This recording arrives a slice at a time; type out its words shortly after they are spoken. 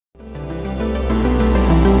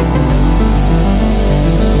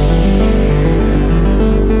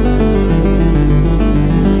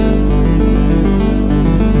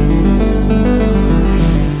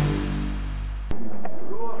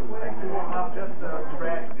just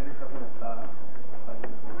stretch. Deixa eu começar a fazer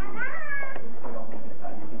pegar alguns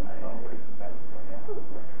detalhes.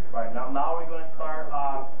 Right, now we're going to start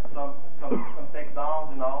some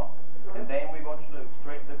takedowns, you know, and then we're going to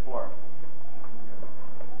straight to the floor.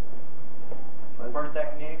 First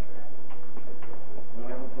technique. Um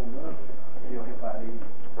erro comum que eu reparei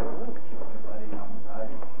na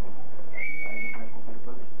montagem, aí nas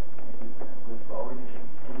competições, o pessoal,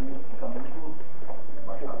 todo mundo fica muito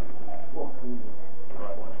baixado, profundo.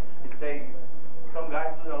 You say, some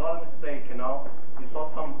guys do a lot of mistake, you know. You saw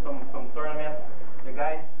some tournaments, the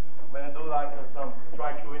guys, when they do like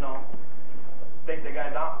try to, you know, take the guy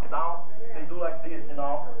down, they do like this, you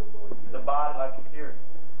know, the body like here.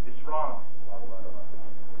 It's wrong.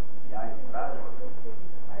 E a entrada que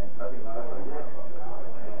vai fazer,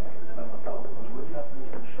 vai botar o joelho na frente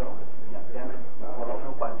do chão e a perna coloca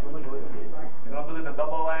o quadril no joelho dele. You're going to do the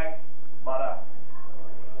double leg, but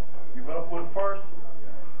you're going to put first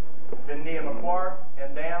the knee on the floor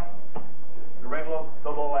and then the regular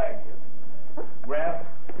double leg. Grab,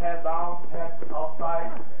 head down, head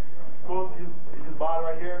outside, close his body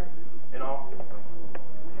right here, you know.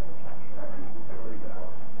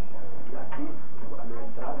 E aqui, a minha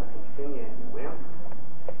entrada tem que ser em erro,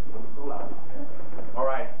 e vamos pro lado.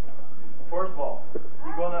 Alright, first of all,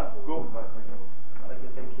 you're gonna go, aqui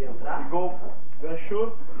tem que entrar, you're gonna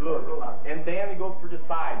shoot, look, and then you go for the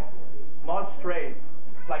side, not straight,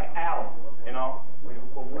 it's like L, you know. O erro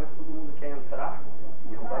comum é que todo mundo quer entrar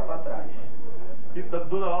e não vai para trás. People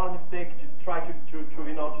do a lot of mistake to try to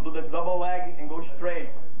you know, to do the double leg and go straight,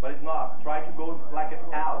 but it's not. Try to go like an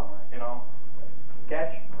L, you know.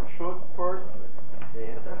 Catch, shoot first,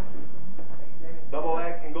 entra, double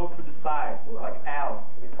leg and go to the side, like L.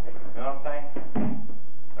 You know what I'm saying?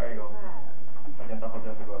 There you go. Vou tentar fazer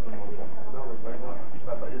essa agora, todo mundo. Não, a gente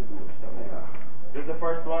vai fazer duas também. This is the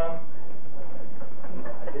first one.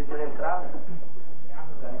 Às vezes na entrada,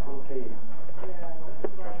 eu coloquei.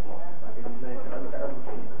 Às vezes na entrada o cara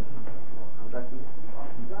bloqueia. Vamos aqui.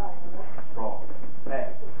 Sprawl.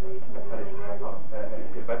 Peraí,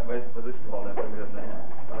 ele vai fazer o sprawl, né? Primeiro, né?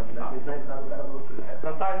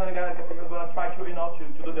 Sometimes when you're gonna try to, you know, to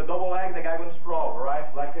do the double leg, the guy gonna sprawl, alright?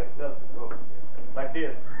 Like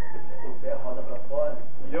this. O pé roda pra fora.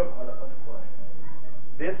 Yep. Roda pra fora.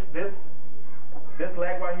 This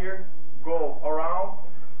leg right here, go around.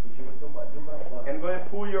 And go and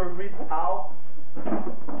pull your ribs out.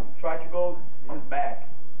 Try to go his back.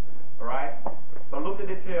 Alright? But look at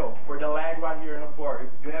the detail for the leg right here on the floor.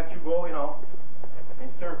 You have to go, you know, in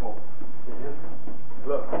circle.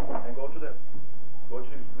 Look, and go to the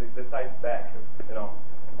side back, you know.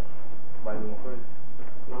 Mais uma coisa?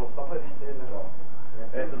 Não, só para vestir, né?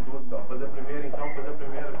 Essas duas, então. Fazer primeiro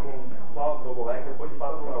com só o double leg, depois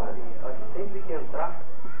faz o double leg. Só que sempre que entrar,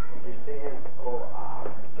 eles têm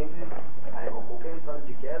qualquer entrada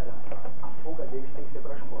de queda, a fuga deles tem que ser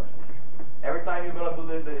para as costas. Every time you're gonna do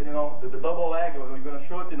the double leg, or you're gonna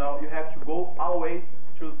shoot, you know, you have to go always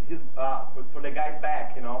to his for the guy's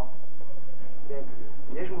back, you know. Sempre.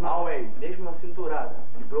 Mesmo na cinturada,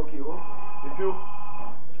 ele bloqueou. If you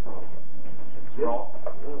sprawl,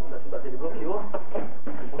 na cinturada ele bloqueou.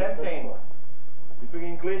 Same thing. If you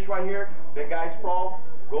English right here, the guy sprawl,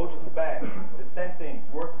 go to the back. The same thing.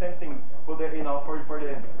 Work same thing. For the, you know, for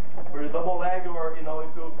the double leg, or, you know,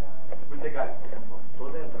 if you with the guy.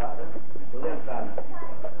 Toda entrada.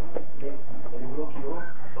 Ele bloqueou,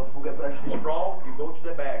 só fuga para sprawl, you go to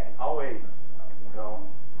the back, always. You know.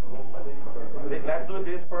 Let's do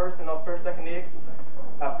this first, you know, first techniques.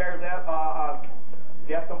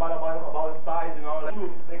 Get somebody about the size, you know. Let's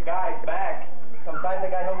shoot the guy's back. Sometimes the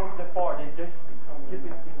guy don't go to the floor, they just keep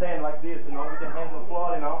it stand like this, you know, with the hands on the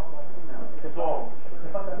floor, you know. So,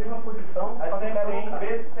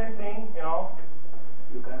 same thing, you know.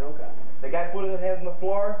 The guy put his hands on the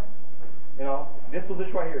floor, you know, this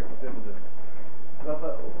position right here. This position.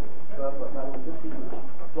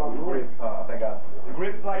 Grip, the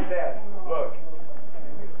grip's like that. Look.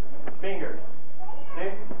 Fingers.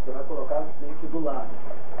 See? Você vai colocar meio que do lado.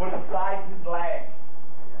 Put inside his leg.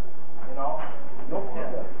 You know?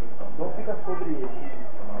 Não fica sobre ele.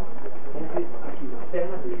 Sempre aqui, a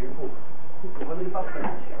perna dele. Levando ele pra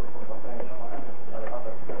frente.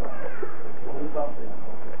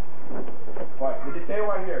 Right, the detail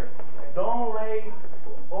right here. Don't lay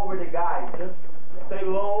over the guy. Just stay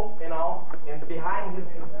low, you know, and behind his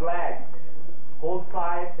legs. Hold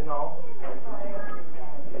tight, you know.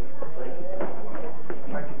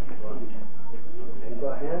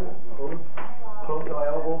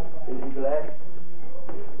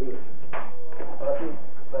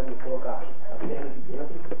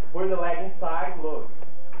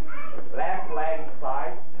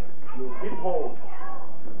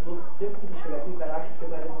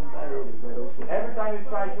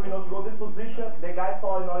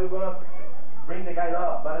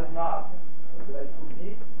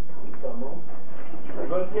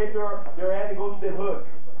 escape your hand and go to the hook.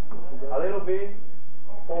 A little bit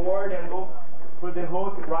forward and go for the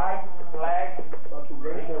hook, right leg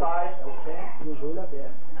inside.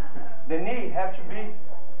 The knee has to be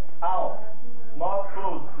out, not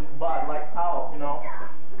close his body, like out, you know.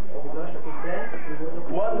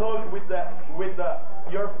 One hook with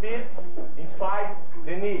your feet inside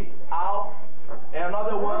the knee, out, and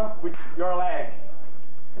another one with your leg.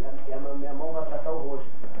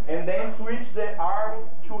 And then switch the arm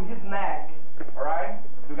to his neck, alright?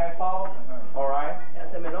 You guys follow? Alright?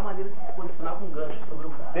 Essa é a melhor maneira de se posicionar com gancho sobre o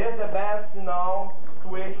cara. This is the best, you know,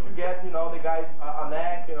 situation to get, you know, the guy's a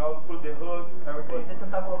neck, you know, put the hook, everything. Se você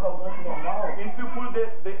tentar colocar o gancho normal, If you put the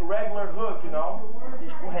regular hook, you know, você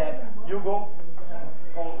escorrega. you go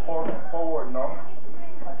forward, no?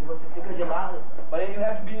 Mas se você fica de lado, But then you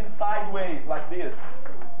have to be sideways, like this.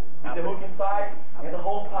 With the hook inside and the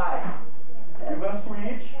whole tight. You're gonna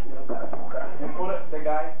switch and put the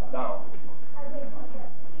guy down.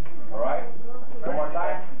 Alright? One more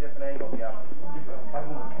time. Different angle, yeah. Faz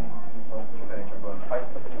diferente agora. Faz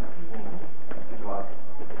assim. De lado.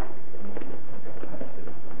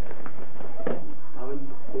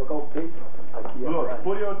 colocar o peito aqui. Look,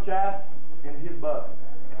 put your chest in his butt.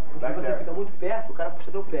 Se você fica muito perto, o cara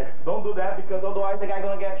puxa teu pé. Don't do that because otherwise the guy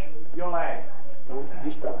gonna get your leg. Então,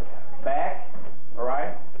 distância. Back,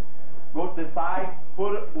 alright? Go to the side,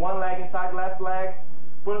 put one leg inside left leg,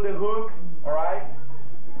 put the hook, alright?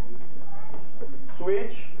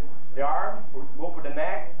 Switch the arm, go for the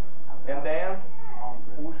neck, and then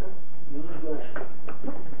puxa e usa os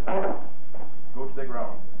ganchos. Go to the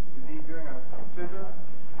ground. Is he doing a scissor?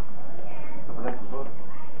 Tá fazendo com os outros?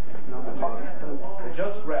 Não, tá só puxando.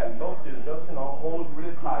 Just grab, don't scissors, just, you know, hold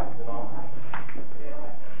really tight, you know?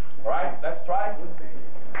 Alright, let's try.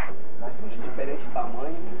 Nós temos diferentes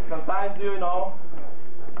tamanhos. Sometimes, you know,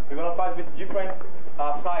 you're gonna fight with different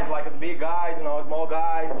size, like the big guys, you know, small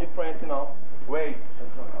guys, different, you know, weights.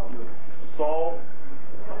 So,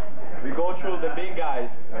 we go to the big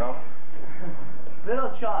guys, you know.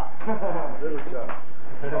 Little chop. Little chop.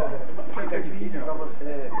 Fica difícil pra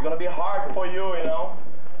você. It's gonna be hard for you, you know.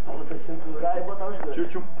 Pra você cinturar e botar os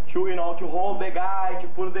ganchos. You know, to hold the guy, to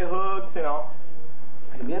put the hooks, you know.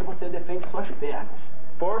 Primeiro você defende suas pernas.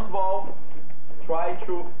 First of all, try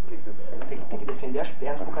to... Tem que defender as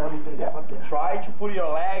pernas pro cara não prender a perna. Try to put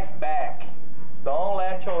your legs back. Don't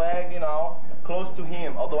let your leg, you know, close to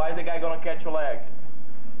him. Otherwise the guy gonna catch your leg.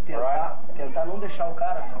 Tentar não deixar o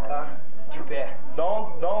cara ficar de pé.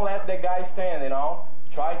 Don't let the guy stand, you know.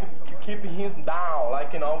 Try to keep him down,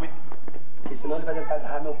 like, you know, with... Porque senão ele vai tentar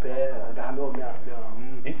agarrar meu pé, agarrar minha...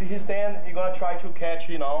 If he stand, he's gonna try to catch,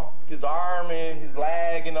 you know, his arm, his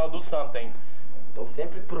leg, you know, do something. Então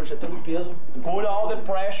sempre projetando o peso. Put all the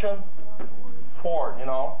pressure forward, you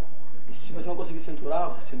know. E se você não conseguir cinturar,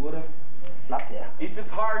 você segura na terra. If it's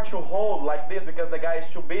hard to hold like this because the guy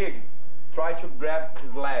is too big, try to grab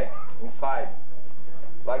his leg inside.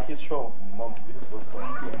 Like his show.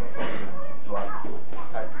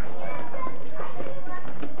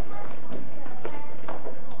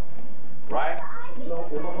 Right? Não,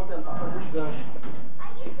 eu não vou tentar fazer os ganchos.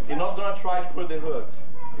 You're not gonna try to put the hooks.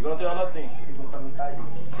 You're gonna do another thing. Eles vão pra mim cair.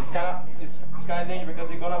 It's kind of dangerous because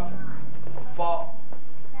you're gonna fall.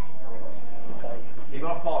 You're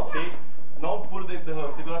gonna fall, see? Don't put the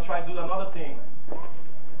hooks. You're gonna try to do another thing.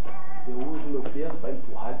 Eu uso meu peso para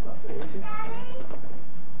empurrar ele pra frente.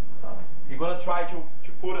 You're gonna try to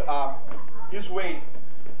put his weight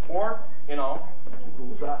forward, you know.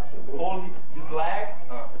 Hold his leg.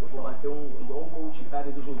 Eu vou bater igual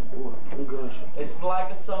Ochikari do judô, gancho. It's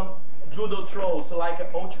like some judo throws, like an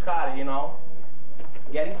Ochikari, you know.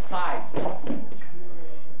 Get inside.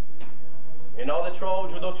 You know the throw,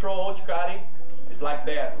 judo throw, Ochikari? It's like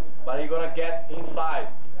that. But you're gonna get inside.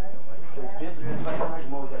 O peso dele vai nas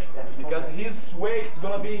mãos e as pernas. Because his weight is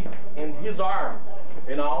gonna be in his arm,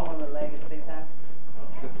 you know.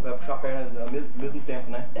 Vai puxar a perna ao mesmo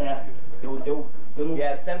tempo, né? É. Eu não.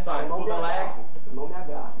 Yeah, at the same time. Put the leg. Eu não me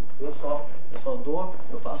agarro. Eu só dou,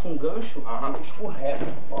 eu faço um gancho e escorrego.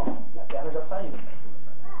 Ó, minha perna já saiu.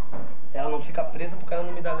 Ela não fica presa porque ela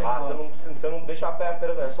não me dá leg. Você não deixa a perna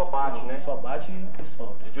presa, só bate, né? Só bate e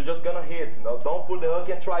solta. You're just gonna hit, you know. Don't put the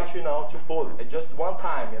hook and try to, you know, to pull. It's just one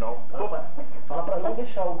time, you know. Fala pra não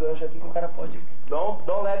deixar o gancho aqui que o cara pode.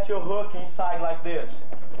 Don't let your hook inside like this.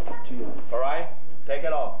 Alright? Take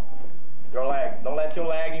it off. Your leg. Don't let your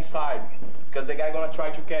leg inside. Because the guy gonna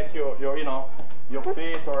try to catch your you know, your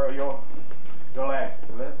feet or your leg.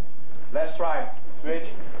 Let's try. Switch.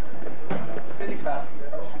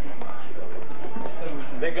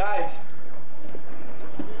 The guys,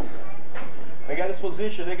 they got this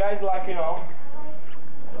position. The guys like, you know,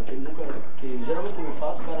 Porque geralmente quando eu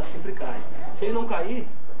faço, o cara sempre cai. Se ele não cair,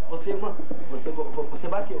 você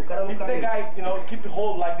bateu, o cara não If the caiu. guy, you know, keep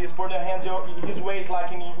hold like this, put the hands, his weight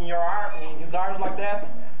like in your arm, in his arms like that,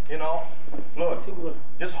 you know. Look, Segura.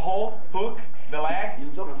 just hold, hook the leg, E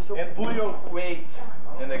joga pro seu and put your weight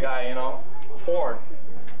in the guy, you know, forward.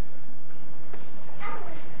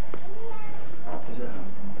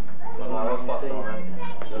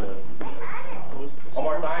 One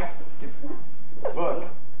more time. Look.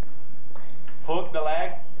 Hook the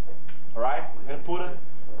leg, alright? And put it,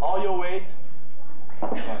 all your weight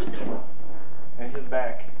in his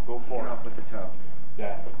back. Go forward. Off with the toe.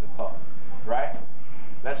 Yeah, the top. Right?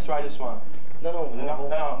 Let's try this one.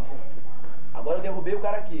 Não. Agora eu derrubei o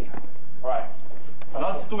cara aqui. Alright.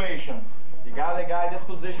 Another situation. You got the guy in this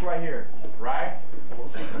position right here. Right?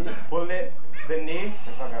 Put the knee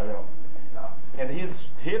and his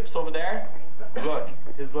hips over there. Look,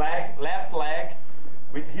 his leg, left leg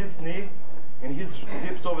with his knee and his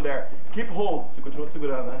hips over there. Keep hold. Você continua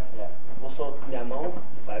segurando, né? É. Vou soltar minha mão,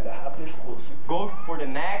 vai agarrar o pescoço. Go for the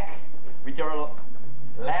neck with your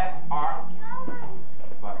left arm.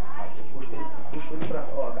 Vai. Puxa ele pra,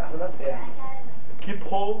 ó, agarra na perna. Keep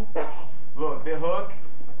hold. Look, the hook.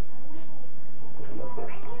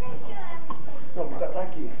 Não, o cara tá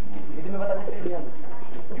aqui. Ele também vai estar defendendo.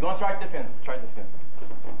 You're gonna try to defend. Try to defend.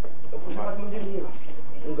 Eu puxei pra cima de mim,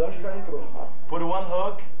 ó. Um gancho já entrou. Put one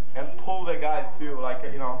hook and pull the guy through, like,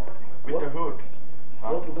 you know, with the hook. O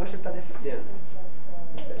outro gancho ele tá defendendo.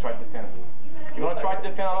 Try to defend. You're gonna try to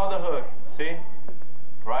defend another hook. See?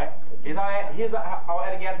 Right? Here's how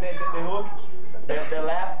I get the hook, the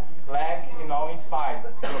left leg, you know, inside.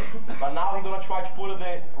 But now he's gonna try to put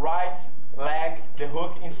the right leg, the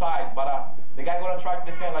hook inside. But the guy gonna try to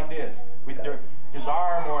defend like this with his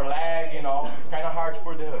arm or leg, you know. It's kind of hard to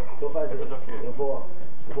put the hook. Vou fazer. If it's okay. Eu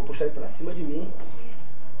vou puxar ele pra cima de mim.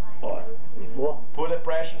 Ó, e vou Put the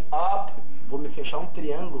pressure up me fechar um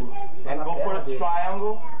triângulo lá and na go for perna the dele.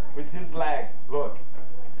 triangle with his leg. Look.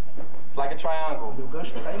 It's like a triangle. Meu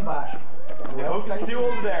gancho tá embaixo. The hook is still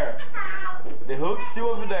over there. The hook's still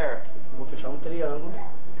over there. Vou fechar um triângulo.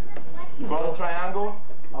 You got a triangle,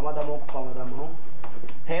 Palma da mão com palma da mão.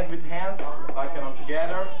 hand with hands, like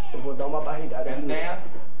together, Eu vou dar uma barrigada aqui and nele. then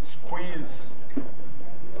squeeze.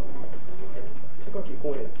 Fico aqui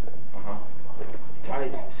com ele. Try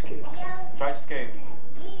escape. Try to escape.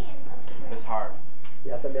 It's hard. E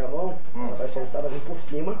essa minha mão, ela vai soltar, vai vir por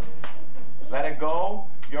cima. Let it go.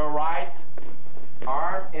 Your right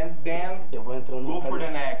arm, and then Eu vou entrando no go for the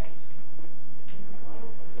batalhão. neck.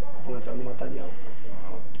 Vou entrar no batalhão.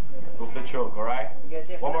 Go for the choke, alright?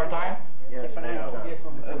 One more time. Different angle.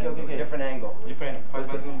 Ok. Different angle. Different. Faz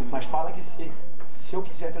mais um. Mas fala que se eu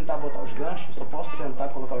quiser tentar botar os ganchos, eu só posso tentar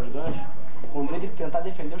colocar os ganchos quando ele tentar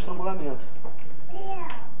defender o estrangulamento.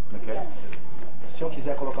 Okay. Se eu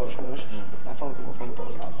quiser colocar os ganchos, tá falando que eu vou falando para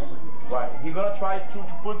os lados. Right. He's gonna try to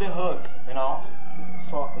put the hooks, you know?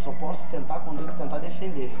 Eu só posso tentar quando ele tentar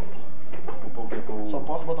defender. Só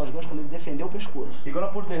posso botar os ganchos quando ele defender o pescoço. He's gonna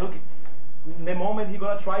put the hook. The moment he's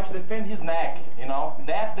gonna try to defend his neck, you know,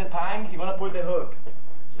 that's the time he's gonna put the hook.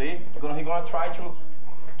 See? He's gonna try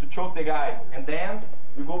to choke the guy, and then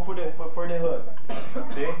we go for the hook.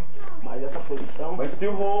 See? Mas essa posição But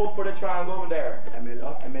still hold for the triangle over there. é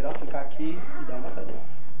melhor ficar aqui e dar uma batalhão.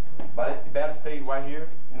 But it's better stay right here,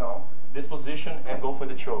 you know, this position, and go for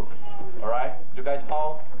the choke. All right? You guys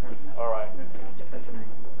follow? All right.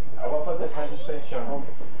 I will fazer mais extension.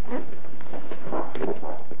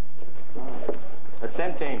 The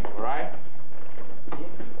same thing, all right?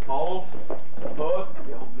 Hold, hook,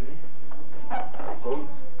 hold,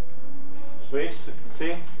 switch,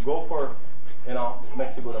 see, go for, you know,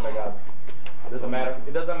 make segura, pegada. Doesn't matter.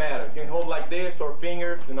 It doesn't matter. You can hold like this or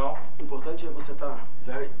fingers, you know. O importante é você estar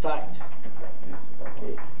very tight.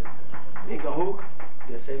 Okay. Make a hook,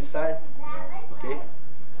 the same side. Okay.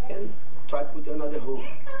 And try to put another hook.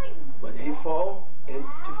 But he fall and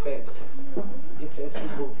defense. Defense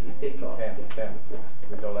is hook. He take off. Defend.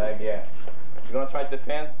 With your leg, yeah. You're gonna try to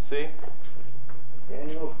defend, see? And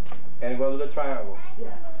you. And you're gonna do the triangle.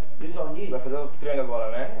 Yeah. Use our knee. Vai fazer o triângulo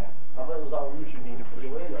agora, né? Vai usar o knee no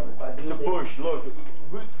joelho, no quadril To dele. push, look.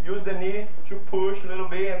 Use the knee to push a little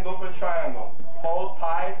bit and go for the triangle. Hold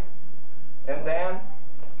tight, and then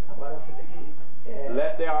Agora você tem que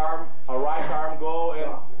let the arm, a right arm go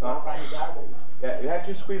and dar uma barrigada aí. yeah, you have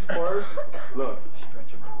to squeeze first. Look,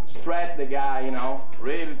 stretch the guy, you know,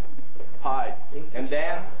 really tight, and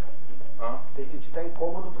then Tem que estar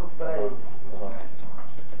incômodo pra ele.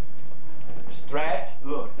 stretch.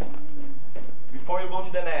 Look, before you go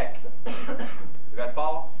to the neck. You guys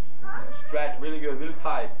follow? Stretch really good, really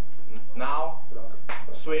tight. Now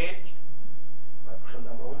switch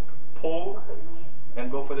pull,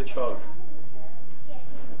 and go for the choke.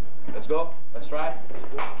 Let's go. Let's try.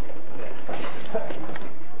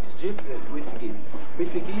 It's different with gi.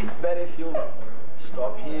 With gi, it's better if you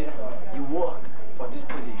stop here, you work for this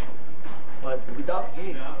position. But without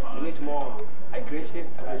gi, you need more aggressive.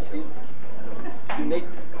 You need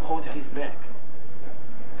to hold his neck.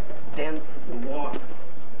 Then you want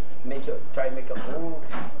try to make a hold.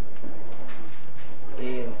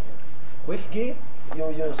 And with gi, you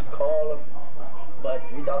use collar, but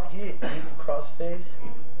without gi, you need to cross face.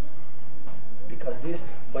 Because this,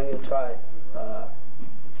 when you try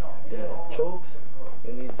the chokes,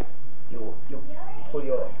 you put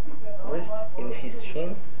your wrist in his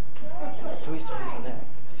shin and twist his neck,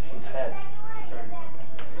 his head.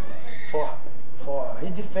 For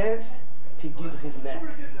his defense, he gives his neck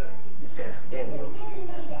defense, then you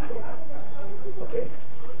choke. Okay?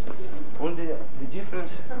 Only the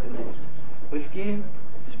difference with gi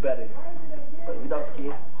is better, but without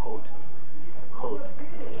gi, hold.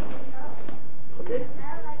 Okay?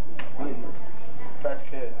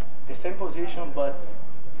 Practice the same position, but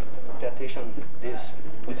pay attention this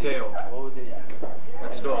Detail. Hold it.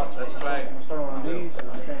 Let's go. Let's try.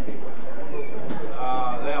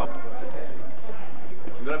 Leo.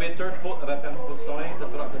 You're gonna be third position, hein?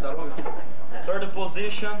 Third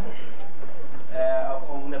position.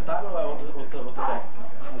 Um detalhe ou é outro técnico?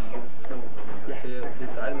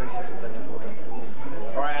 Detalhe, mas vai ser bom.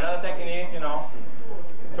 Alright, another technique, you know.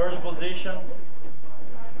 Third position.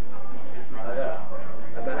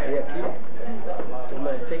 Agarrei aqui,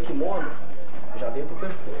 mas sem kimono, já veio pro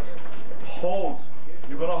pescoço. Hold.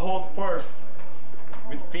 You're gonna hold first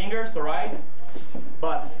with fingers, alright?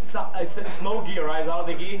 But it's no gi, right? It's out of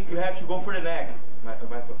the gi. You have to go for the neck.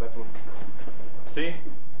 See?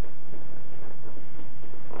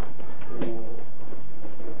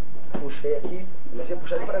 Puxei aqui, comecei a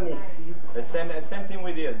puxar ele pra mim. The same thing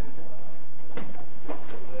we did.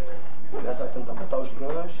 Começa a tentar botar os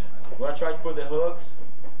ganchos. We're gonna try to put the hooks.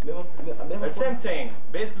 A mesma The same coisa. thing.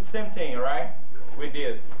 Basically the same thing, alright? We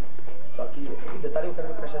did. Só que o detalhe que eu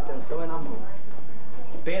quero prestar atenção é na mão.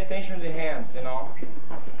 Pay attention to the hands, you know.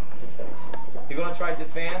 You're gonna try to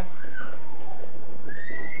defend.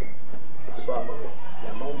 Só a mão.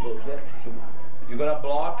 Minha mão do Vieira aqui em cima. You're gonna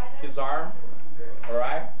block his arm,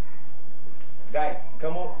 alright? Guys,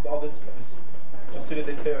 come on, all this to see the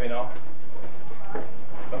detail, you know.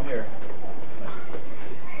 Come here.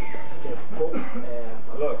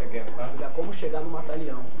 Look again, huh? Como chegar no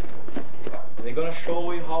batalhão. They're gonna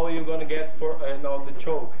show you how you're gonna get for the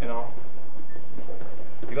choke, you know.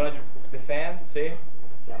 You're gonna defend, see?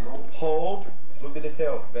 Minha mão. Hold, look at the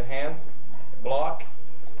detail. The hand, block,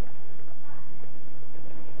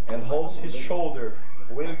 and holds his shoulder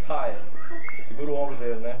really tight. Segura o ombro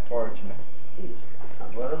dele, né? Forte, né? Isso.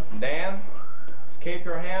 Agora. Then, escape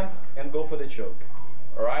your hand and go for the choke.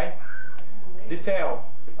 Alright? Detail.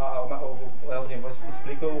 Leozinho,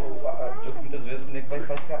 explica o jogo que muitas vezes o nego vai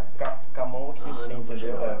fazer com a mão aqui assim,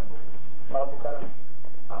 entendeu? Fala pro cara,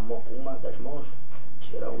 uma das mãos,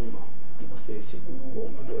 tira uma e você segura o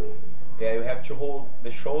ombro dele. Yeah, you have to hold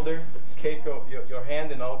the shoulder, escape your hand,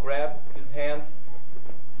 you know, grab his hand.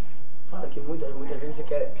 Fala que muitas vezes você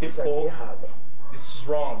quer Keep isso aqui hold. errado. This is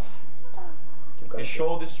wrong. Que o cara His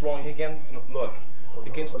shoulder is wrong. He can look. He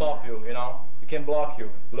can stop you, you know. He can block you.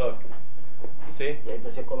 Look. See? E aí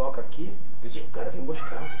você coloca aqui e o cara vem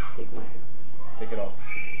buscar. Tem que mais. Take it off.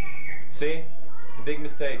 See? It's a big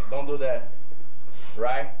mistake. Don't do that.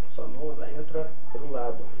 Right? Sua mão ela entra pelo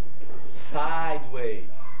lado. Sideways.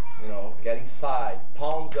 You know, getting side.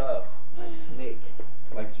 Palms up. Like snake.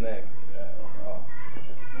 Like snake. Yeah.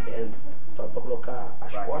 And só pra colocar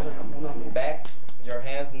as costas da mão na mão. Back your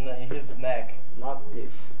hands in his neck. Not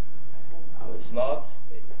this. It's not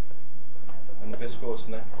no pescoço,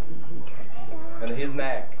 né? And his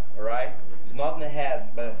neck, alright? It's not in the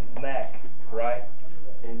head, but his neck, right?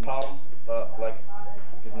 And palms like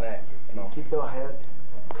his neck. You know. Keep your head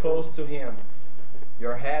Close to him.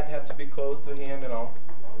 Your head has to be close to him, you know.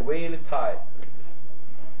 Really tight.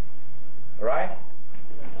 Alright?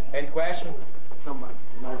 Any question? Não, mas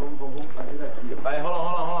vamos fazer daqui. Hey, hold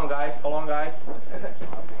on, guys. Hold on, guys.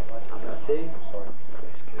 Abracei. Sorry.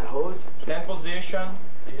 Hold. Same position.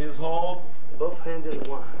 His hold. Both hands in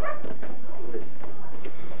one. Wrist.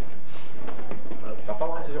 Tá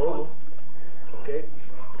falando, você já falou. Okay.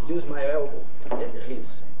 Use my elbow and his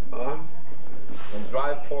arm. And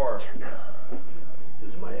drive forward.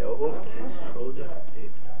 Use my elbow and shoulder.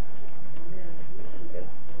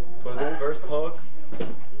 For the first hook.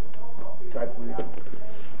 Try pulling.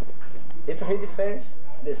 If he defends,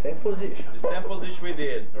 the same position. The same position we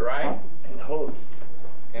did, alright? And hold.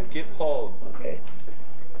 and keep hold. Okay.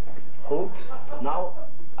 Hooks. Now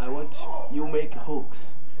I want you make hooks.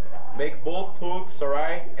 Make both hooks,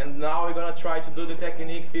 alright? And now we're gonna try to do the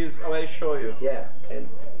technique he's already show you. Yeah. And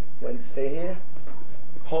when you stay here,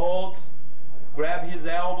 Hold, grab his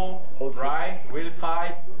elbow, Hold right? Really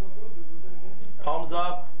tight. Palms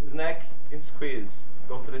up, his neck, and squeeze.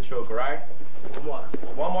 Go for the choke, alright?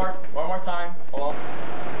 one more. One more time. Hold on.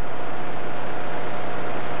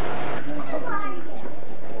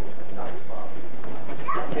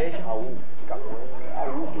 Okay.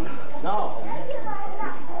 Não.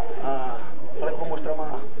 Fala que eu vou mostrar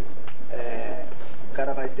uma. O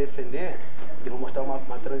cara vai defender. Eu vou mostrar uma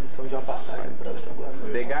transição de uma passagem para o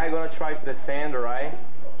estrangulador. The guy gonna try to defend, alright?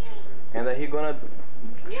 And then he gonna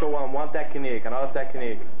show one technique, another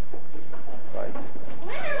technique. Right.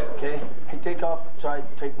 Okay. He try to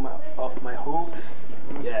take off my hooks.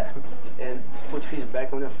 Yeah. And put his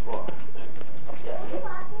back on the floor. Yeah.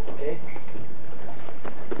 Okay.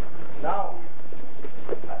 Now.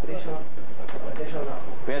 Attention now.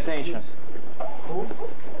 Pay attention. Hooks.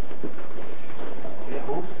 Okay,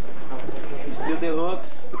 hooks. Still the hooks.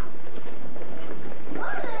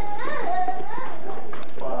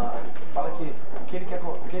 Fala que o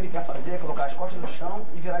que ele quer fazer é colocar as costas no chão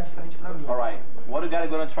e virar de frente pra mim. Alright, what the guy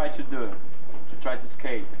gonna try to do to try to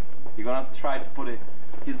escape? You're gonna try to put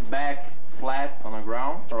his back flat on the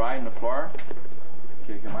ground, alright, on the floor.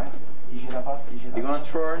 Okay, que mais? E girar pra You're gonna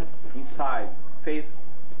turn inside, face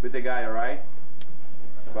with the guy, alright?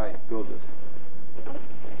 Right, go this.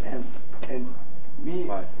 And me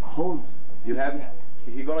Vai. hold. You have,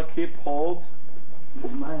 he's gonna keep hold.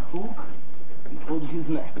 With my hook and hold his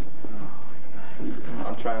neck.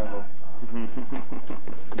 On triangle.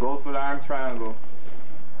 Go for the arm triangle.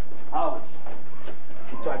 Always.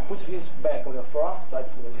 He try to put his back on the floor, try to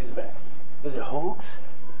put his back. Do the hooks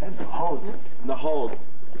and hold. The hold.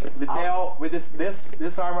 The tail with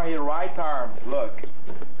this arm right here, right arm. Look.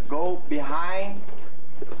 Go behind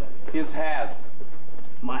his head.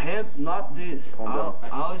 My hand, not this.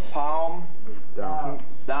 Always Palm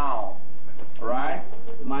down. Right?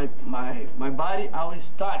 my body always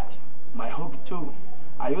tight. My hook too.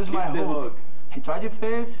 I use Keep my the hook. He try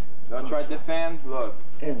defense. Gonna try to defend. Look.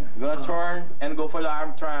 And You're gonna turn and go for the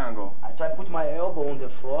arm triangle. I try to put my elbow on the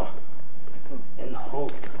floor and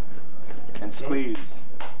hold. And squeeze.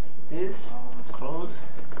 This close.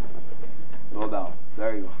 Go down.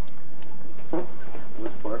 There you go.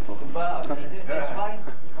 Good purple.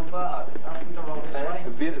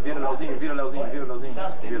 Vira Leozinho, vira Leozinho, vira Leozinho.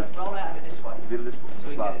 Vira. Vira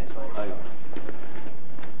desse lado. Aí.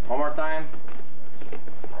 One more time.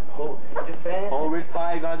 Hold. Defend. Hold real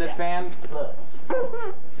tight, you're gonna defend. Look.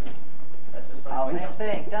 Same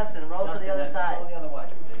thing, Dustin, roll to the other side. Roll the other way.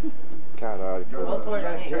 Caralho, Roll pô. towards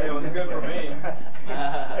me. It was good for me.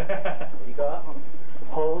 You got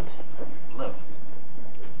hold. Look.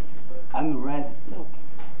 I'm ready. Look.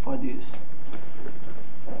 For this.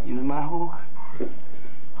 Use my hook.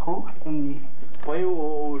 Hook and knee. Põe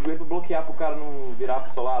o joelho pra bloquear pro cara não virar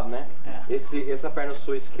pro seu lado, né? É. Essa perna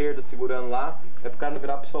sua esquerda segurando lá é pro cara não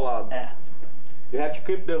virar pro seu lado. É. You have to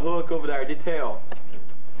keep the hook over there, the tail.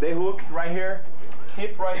 The hook right here,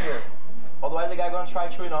 keep right here. Otherwise the guy gonna try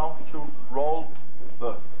to, to roll,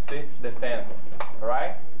 look, see, defend.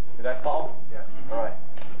 Alright? You guys follow? Yeah. Alright.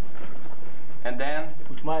 And then,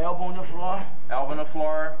 Put my elbow on the floor. elbow on the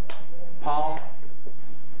floor, palm,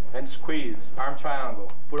 and squeeze, arm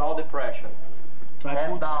triangle. Put all the pressure. Try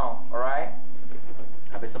Hand put down, alright?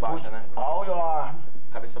 Cabeça baixa, né? all your arm.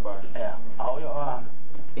 Cabeça baixa. Yeah. All your arm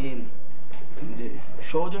in the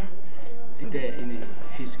shoulder, in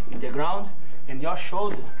the ground, and your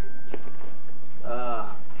shoulder.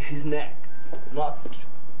 His neck. Not.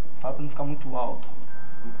 Fala pra não ficar muito alto.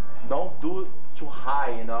 Don't do too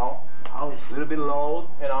high, Always. A little bit low,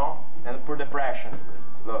 and put the pressure.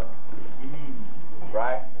 Look.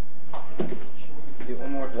 Right?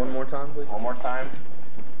 One more time, please. One more time.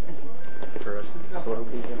 For us slow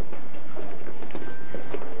people.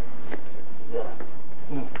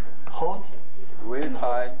 Hold. Really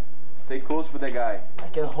tight. Stay close with the guy. I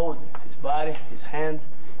can hold his body, his hands,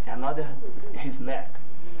 and another his neck.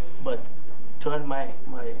 But turn my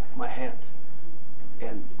hand.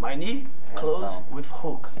 And my knee close down. with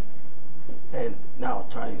hook. And now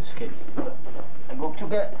try to escape. And go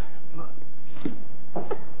together.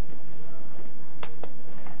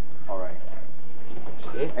 Alright.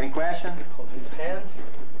 Okay. Any question? Hold his hands,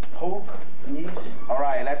 hook, knees.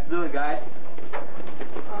 Alright, let's do it, guys.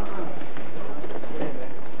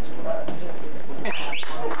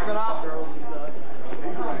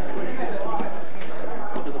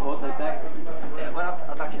 Do the hold like that. Agora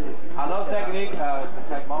ataque ele. Another technique,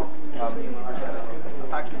 Side mount.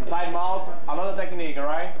 Side mount. Another technique,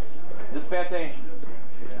 alright? Just pay attention.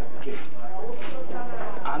 Okay.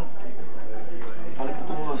 Fala que eu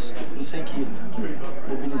tô no sem quilo,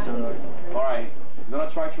 mobilizando. Alright. You're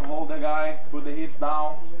gonna try to hold the guy, put the hips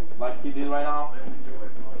down, like he did right now.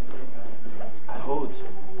 I hold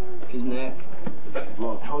his neck.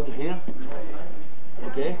 Look. I hold here.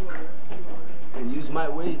 Okay? And use my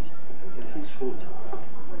weight in his shoulder.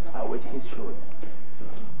 I weight his shoulder.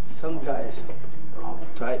 Some guys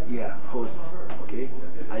try, hold. Okay?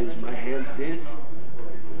 I use my hand this,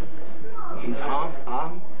 his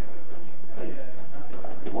arm,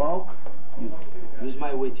 and walk. Use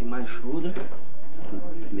my weight in my shoulder to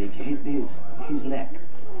make his neck.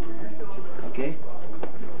 Okay?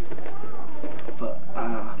 But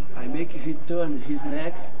I make him turn his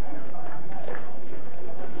neck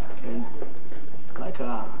and like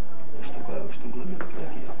a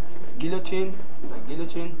guillotine,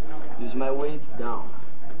 use my weight down.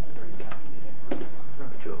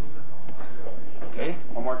 Okay?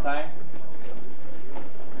 One more time.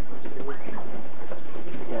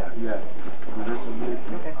 Yeah.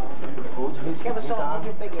 Okay. Hold his arm.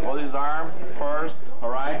 Hold his arm first,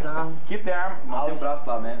 alright? Keep the arm. Mantém o braço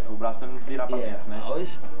lá, né? O braço pra não virar pra dentro, né? Always.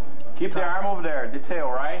 Keep the arm over there, the tail,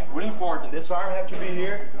 right? Really important. This arm have to be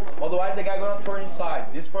here, otherwise the guy gonna turn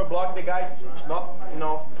inside. This for block the guy not,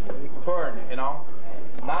 turn,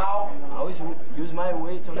 Now, I always use my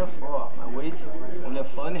weight on the floor. My weight on the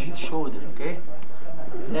floor and his shoulder, okay?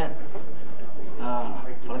 Then,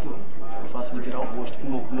 fala que eu faço ele virar o rosto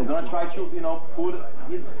com o we're gonna try to, put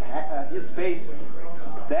his face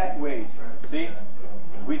that way, see?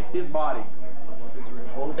 With his body.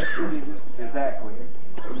 Exactly.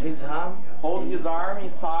 his arm. Hold his arm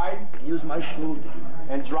inside. Use my shoulder.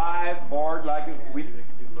 And drive forward like with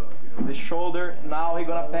the shoulder. Now he's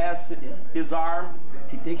gonna pass his arm.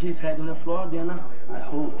 He takes his head on the floor, then I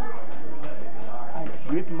hold. I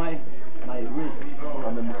grip my wrist.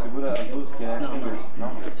 Segura as duas que é fingers,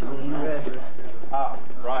 não? Segura no wrist. Ah,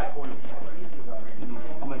 right.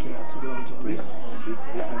 Como é que é? Segura no wrist.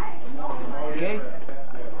 Ok?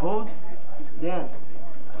 Hold. Then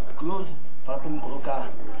close. Fala pra me colocar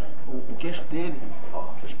o queixo dele. Ó,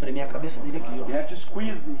 espremer a cabeça dele aqui, ó. You have to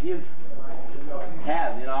squeeze his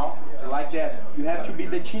head, like that. You have to be,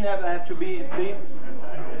 the chin have to be, see,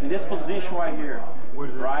 in this position right here.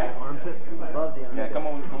 Where's the right? armpit? Above the armpit. Yeah, come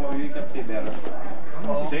on, you can see better.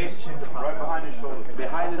 See? Right behind his shoulder.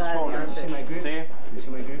 Behind his shoulder. See my grip? See? You see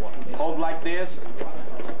my grip? Hold like this.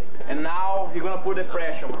 And now he's gonna put the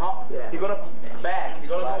pressure. He's gonna back. He's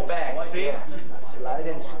gonna go back. See? Slide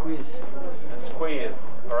and squeeze. And squeeze.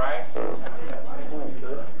 Alright?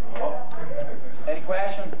 Any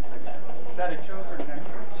question? Is that a choke or neck?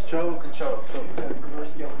 Choke.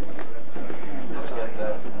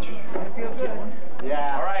 Feel good.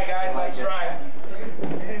 Yeah. Alright guys, let's try.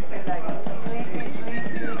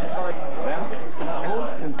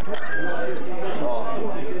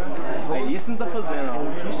 É isso que não tá fazendo, ó.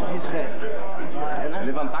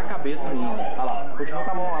 Levantar a cabeça minha. Olha lá, continua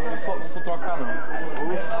com a mão lá, não precisa trocar não.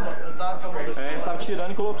 É, você tava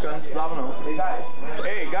tirando e colocando, não precisava não.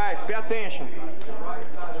 Hey guys, pay attention.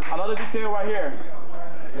 Another detail right here.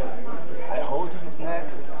 I hold his neck,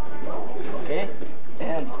 okay?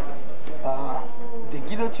 And the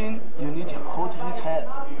guillotine, you need to hold his head,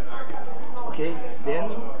 okay? Then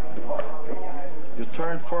You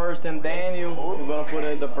turn first and then you're gonna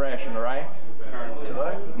put the pressure, right? turn,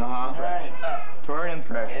 Turn and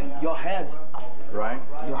pressure. and your head, Right?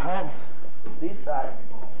 this side,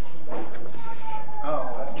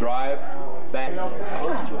 Drive, back.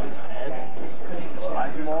 close to his head.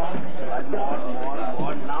 Slide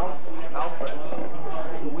more, now press.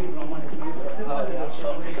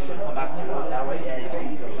 That way,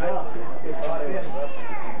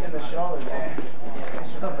 in the shoulder there.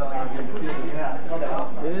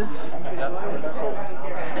 This.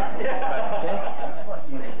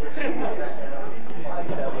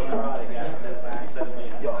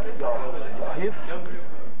 Your hip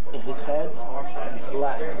and his head.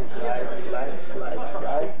 Slide.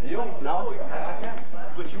 Now.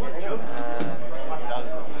 Did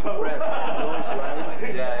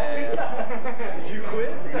you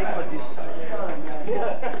quit? Make for this side.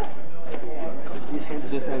 Because these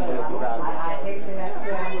hands just ain't gonna do that.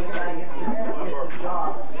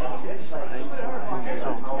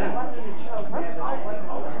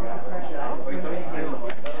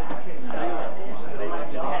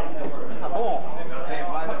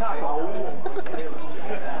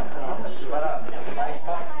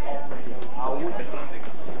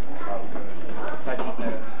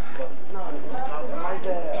 Mas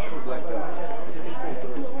é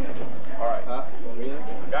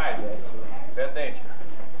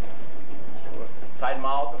side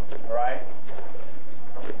mount, alright?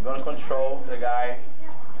 I'm gonna control the guy.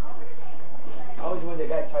 Always when the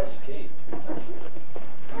guy tries to escape,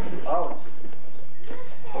 always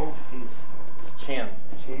hold his Chin.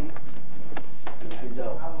 chin, his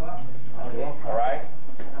elbow. Okay? Alright?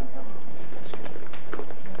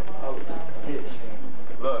 Always this.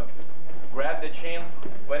 Look. Grab the chin.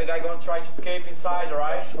 When the guy gonna try to escape inside,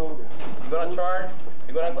 alright? Shoulder. You're gonna turn,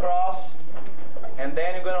 you're gonna cross, and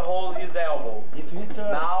then you're gonna hold his elbow. If he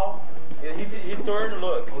turn. Now, he turn,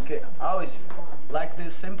 look. Okay, always like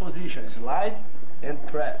the same position, slide and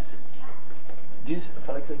press. This,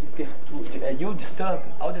 fala que isso aqui, you disturb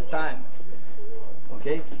all the time.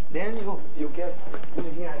 Okay? Then you can put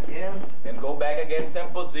it in again. And go back again, same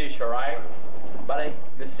position, right? But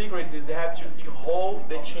the secret is you have to hold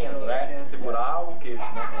the chin, né? Segurar o queixo,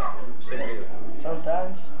 né? O segredo.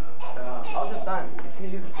 Sometimes, all the time, if he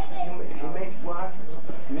makes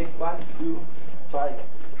one, you try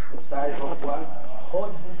the side of one,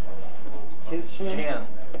 hold his chin,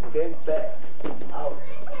 okay, back, out.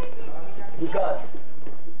 Because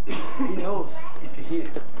he knows if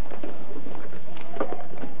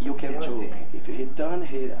you can choke. If he turn,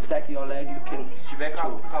 he attack your leg, you can Se tiver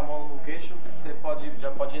com a mão no queixo, você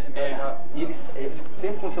já pode E ele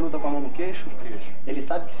sempre quando você luta com a mão no queixo, ele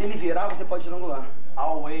sabe que se ele virar, você pode estrangular.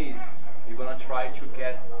 Always, you're gonna try to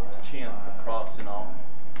get his chin across, you know?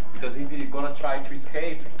 Because if you're gonna try to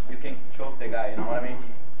escape, you can choke the guy, you know what I mean?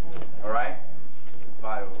 Alright?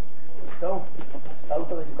 Vai. Então, tá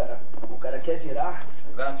lutando aqui, o cara quer virar,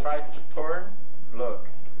 You're gonna try to turn, look.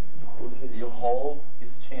 You hold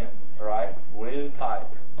his chin, alright? Really tight.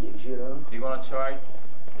 e ele girando. You're gonna try,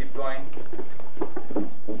 keep going,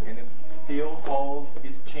 and you still hold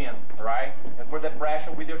his chin, right? And put the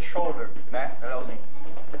pressure with your shoulder, né, Leozinho?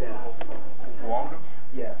 O ombro,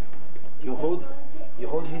 Yeah. You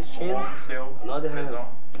hold his chin, seu, another hand lesão.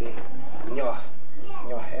 in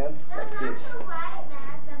your hand like this.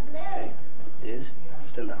 Okay. This,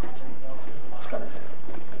 stand up. Os caras.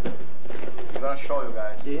 I'm gonna show you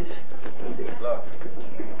guys. This and this. Look.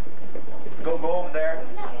 Go over there.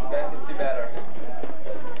 You guys can see better.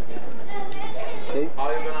 Okay. How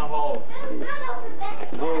are you gonna hold?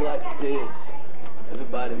 Go like this.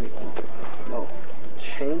 Everybody. No.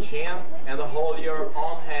 Change. Chin and hold your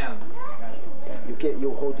own hand.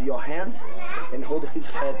 You hold your hand and hold his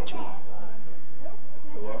head too.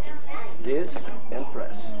 This and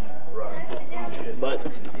press. Right. But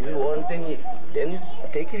if you want then you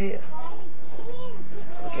take it here.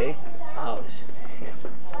 Okay? Out.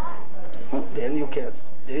 Then you can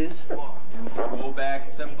this. Go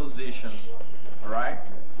back, same position. Alright?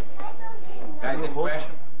 Guys, any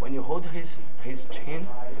question? When you hold his chin,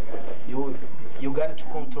 you got to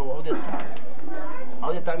control all the time.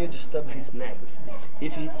 All the time you disturb his neck.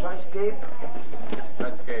 If he tries to escape,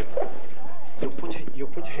 Let's escape. you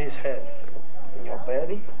put his head in your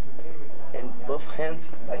belly and both hands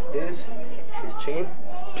like this, his chin,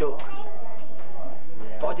 choke.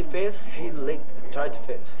 For defense, he try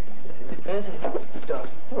defense. His defense, done.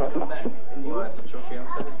 Come back. And you Essa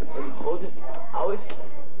choqueando. and hold it. Always.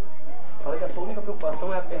 Fala que a sua única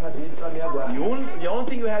preocupação é a perna dele pra me aguardar. The only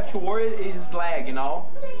thing you have to worry is his leg, you know?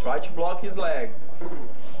 Try to block his leg.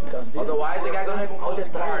 Otherwise, the guy gonna have all the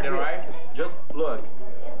close guard, time, alright? Just look.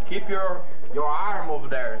 Keep your arm over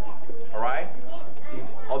there, alright?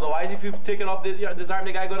 Otherwise, if you take it off this arm,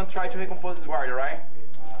 the guy gonna try to recompose his guard, alright?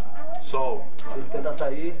 So, Se ele tentar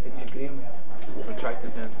sair, ele esgrima. try to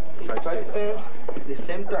defend. Try defense. At the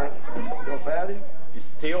same time, your belly. You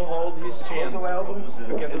still hold his chin. Close your elbow.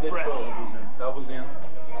 You can do And the press. elbows in.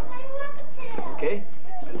 Okay?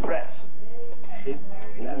 And press. Hit.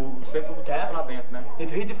 Sempre o tap lá dentro, né?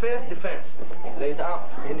 If he defense. Lay down.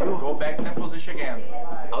 And you Go back, same position again.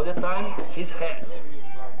 all the time, his head.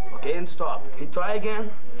 Okay, and stop. He try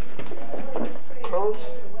again. Close.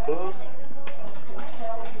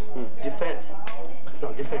 Defense.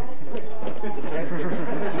 No, defense. Defense.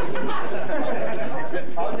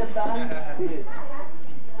 All the time, this.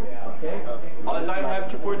 Okay? All the time you have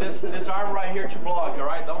to put this arm right here to block,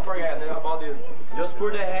 alright? Don't forget about this. Just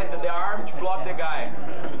put the arm to block the guy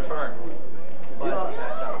to turn.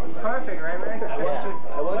 Perfect, right, Rick?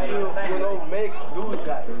 I want you make those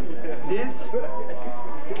guys. This.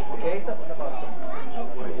 Okay?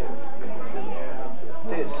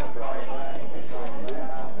 This.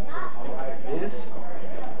 This.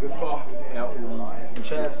 Before. É o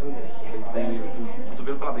Chest. tem o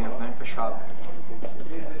cotovelo pra dentro, né? Fechado.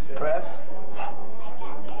 Press.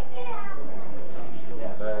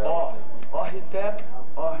 Or he tap,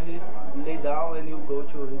 or he lay down and you go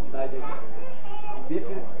to his side again.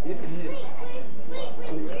 If he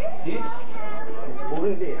this,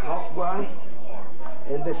 putting the half guard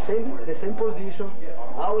in the same position.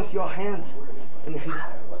 Always your hands in his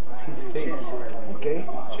face. Okay?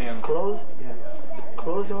 Chin. Close, yeah.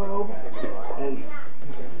 Close your elbow and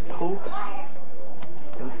hook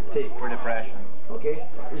and take. For depression. Okay?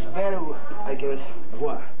 It's better against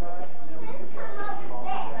guard.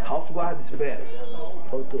 Half guard is better.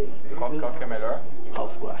 Okay. Qual que é melhor?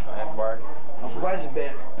 Half guard. Half guard. Half guard is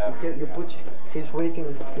better. Yeah. You put his weight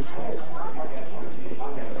in his head.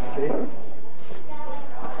 Okay?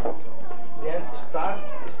 Then start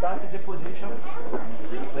the position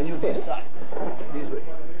when you decide this way.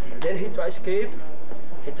 Then he tries escape.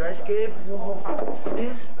 You hold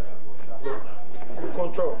this. You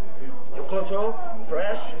control. You control.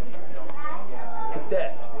 Press. Hit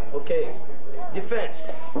that. Okay. Defense.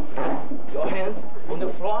 Your hands on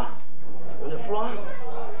the floor.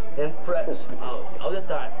 And press all the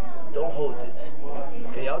time. Don't hold this.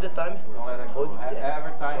 Okay, all the time. Don't let it go. Hold that.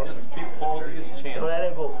 Every time, just keep holding his chin. Don't let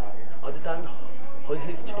it go. All the time, hold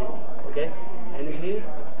his chin. Okay? And here,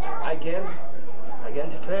 again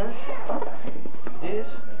defense. This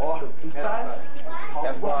or inside.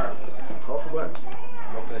 Half guard. Half guard.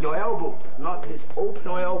 Your elbow, not this. Open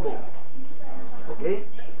your elbow. Okay?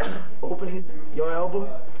 Open your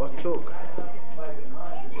elbow for choke.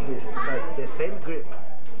 This, like the same grip.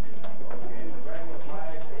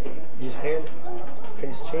 This hand,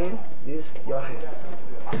 his chin, this your hand.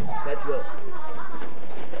 Let's go.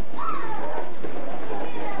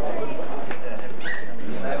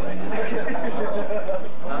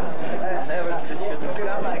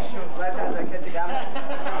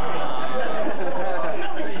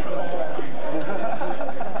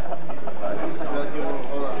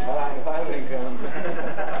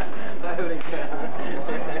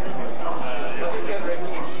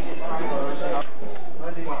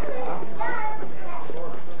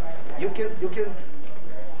 You can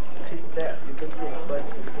hit that, you can do it, but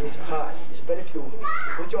it's hard. It's better if you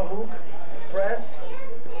put your hook, press,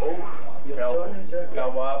 hold, you turn it,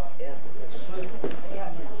 Go up. and swing.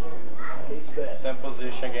 It's better. Same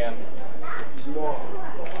position again. It's more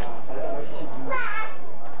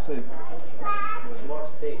Safe. it's more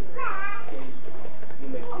safe. Okay. You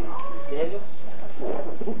make this. Then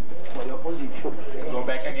you for your position. Go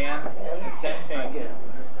back again. Same thing. Again.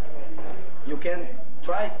 You can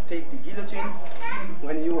try to take the guillotine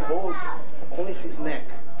when you hold only his neck.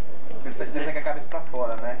 Você tem que a cabeça pra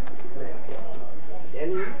fora, né? His neck.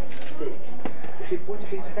 Then you take. If he put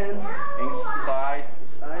his hand Inside.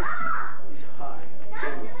 inside, it's hard.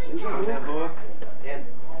 Then use a The hook hook. and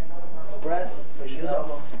press, use your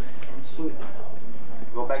mouth and swing.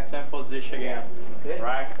 Go back same position again. Okay?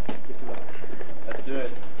 Right? Keep it up. Let's do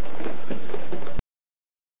it.